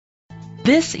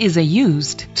This is a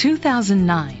used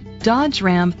 2009 Dodge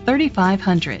Ram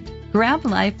 3500. Grab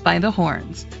life by the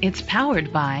horns. It's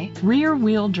powered by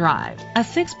rear-wheel drive, a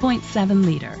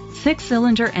 6.7-liter,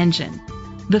 6-cylinder engine.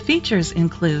 The features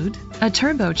include a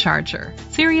turbocharger,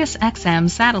 Sirius XM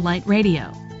satellite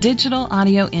radio, digital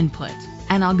audio input,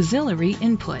 an auxiliary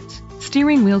input,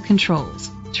 steering wheel controls,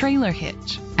 trailer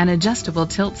hitch, an adjustable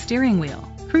tilt steering wheel,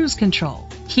 cruise control,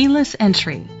 keyless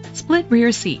entry, split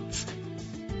rear seats.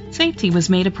 Safety was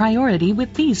made a priority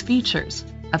with these features: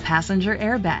 a passenger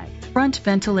airbag, front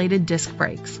ventilated disc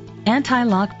brakes,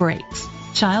 anti-lock brakes,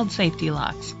 child safety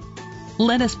locks.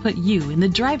 Let us put you in the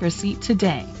driver's seat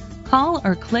today. Call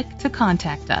or click to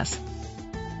contact us.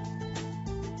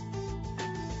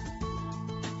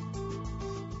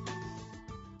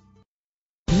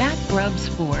 Mack Grubbs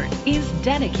Ford is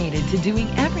dedicated to doing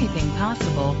everything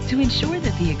possible to ensure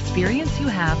that the experience you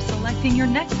have selecting your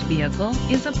next vehicle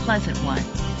is a pleasant one.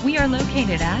 We are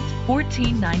located at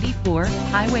 1494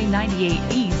 Highway 98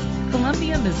 East,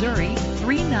 Columbia, Missouri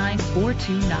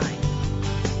 39429.